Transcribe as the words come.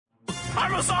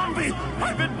I'm a zombie!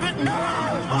 I've been bitten!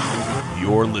 No!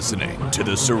 You're listening to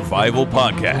the Survival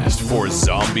Podcast for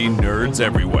zombie nerds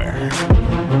everywhere.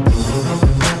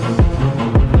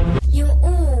 You're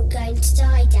all going to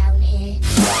die down here.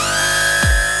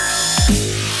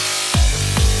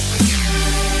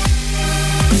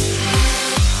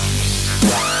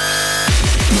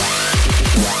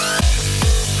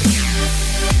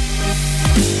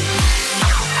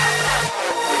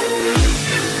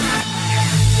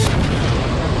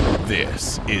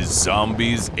 This is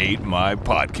Zombies Ate My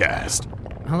Podcast.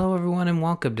 Hello, everyone, and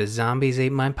welcome to Zombies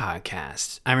Ate My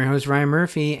Podcast. I'm your host, Ryan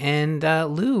Murphy, and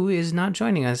Lou is not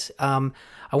joining us. I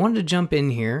wanted to jump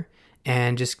in here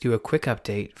and just do a quick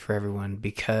update for everyone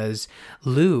because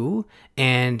Lou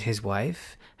and his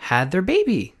wife had their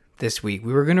baby this week.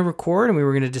 We were going to record and we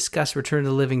were going to discuss Return of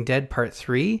the Living Dead Part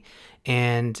 3,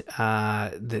 and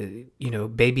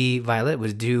baby Violet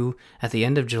was due at the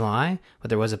end of July, but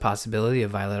there was a possibility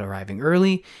of Violet arriving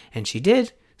early, and she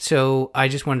did. So I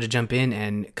just wanted to jump in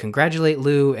and congratulate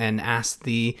Lou and ask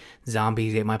the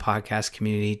Zombies Ate My Podcast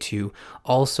community to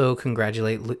also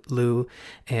congratulate Lou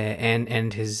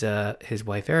and his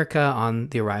wife Erica on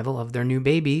the arrival of their new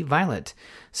baby Violet.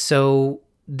 So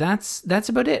that's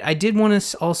about it. I did want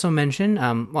to also mention,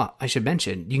 I should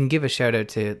mention, you can give a shout out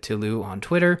to Lou on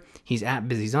Twitter. He's at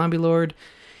BusyZombieLord.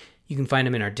 You can find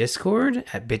him in our Discord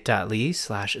at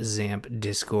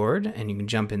bit.ly/ZampDiscord, and you can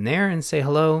jump in there and say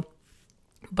hello.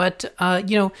 But,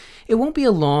 it won't be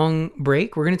a long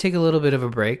break. We're going to take a little bit of a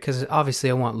break because obviously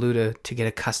I want Lou to get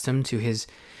accustomed to his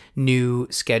new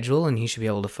schedule, and he should be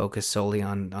able to focus solely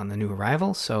on the new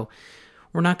arrival. So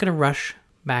we're not going to rush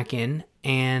back in.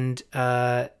 And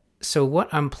so what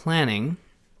I'm planning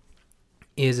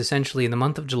is essentially in the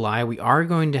month of July, we are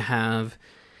going to have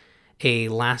a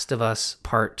Last of Us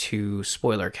Part 2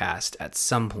 spoiler cast at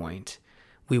some point.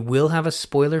 We will have a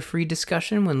spoiler-free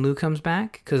discussion when Lou comes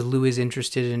back, because Lou is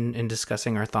interested in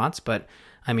discussing our thoughts. But,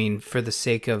 I mean, for the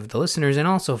sake of the listeners and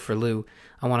also for Lou,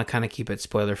 I want to kind of keep it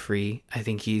spoiler-free. I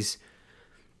think he's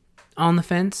on the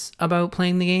fence about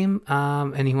playing the game,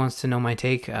 and he wants to know my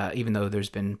take, even though there's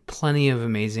been plenty of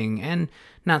amazing and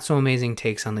not so amazing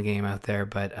takes on the game out there.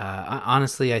 But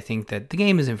honestly, I think that the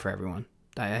game isn't for everyone.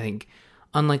 I think,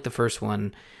 unlike the first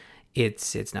one,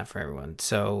 it's not for everyone.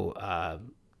 So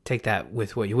take that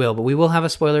with what you will. But we will have a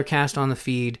spoiler cast on the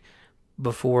feed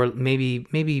before,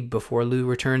 maybe before Lou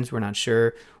returns. We're not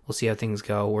sure. We'll see how things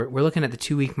go. We're looking at the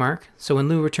 2-week mark. So when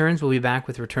Lou returns, we'll be back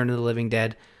with Return of the Living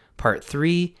Dead Part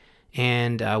 3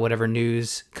 and whatever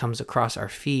news comes across our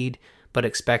feed. But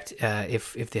expect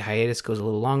if the hiatus goes a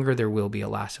little longer, there will be a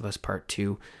Last of Us Part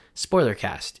 2 spoiler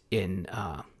cast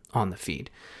on the feed.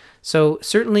 So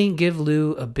certainly give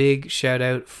Lou a big shout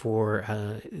out for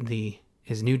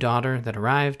his new daughter that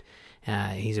arrived.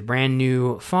 He's a brand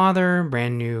new father,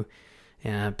 brand new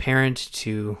parent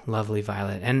to lovely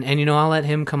Violet. And I'll let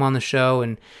him come on the show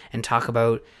and talk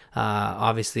about,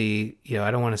 obviously, I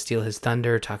don't want to steal his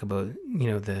thunder, talk about,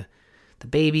 the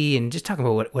baby, and just talk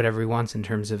about whatever he wants in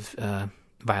terms of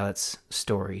Violet's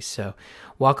story. So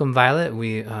welcome, Violet.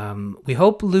 We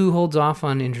hope Lou holds off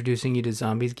on introducing you to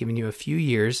zombies, giving you a few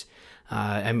years.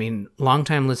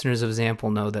 Longtime listeners of Zamp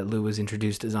will know that Lou was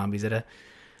introduced to zombies at a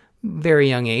very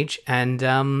young age. And, he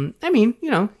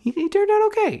turned out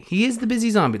okay. He is the busy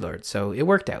zombie lord, so it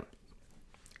worked out.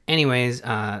 Anyways,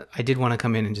 I did want to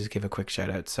come in and just give a quick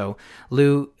shout out. So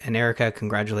Lou and Erica,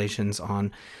 congratulations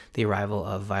on the arrival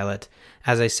of Violet.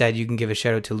 As I said, you can give a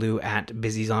shout out to Lou at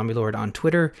BusyZombieLord on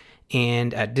Twitter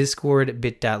and at Discord,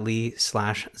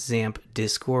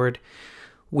 bit.ly/ZampDiscord.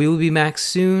 We will be back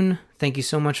soon. Thank you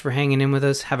so much for hanging in with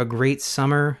us. Have a great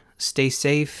summer. Stay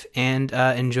safe and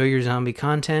enjoy your zombie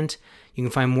content. You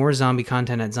can find more zombie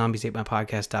content at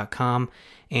zombiesatemypodcast.com.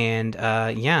 And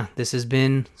this has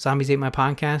been Zombies Ate My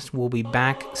Podcast. We'll be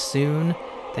back soon.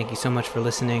 Thank you so much for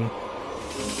listening.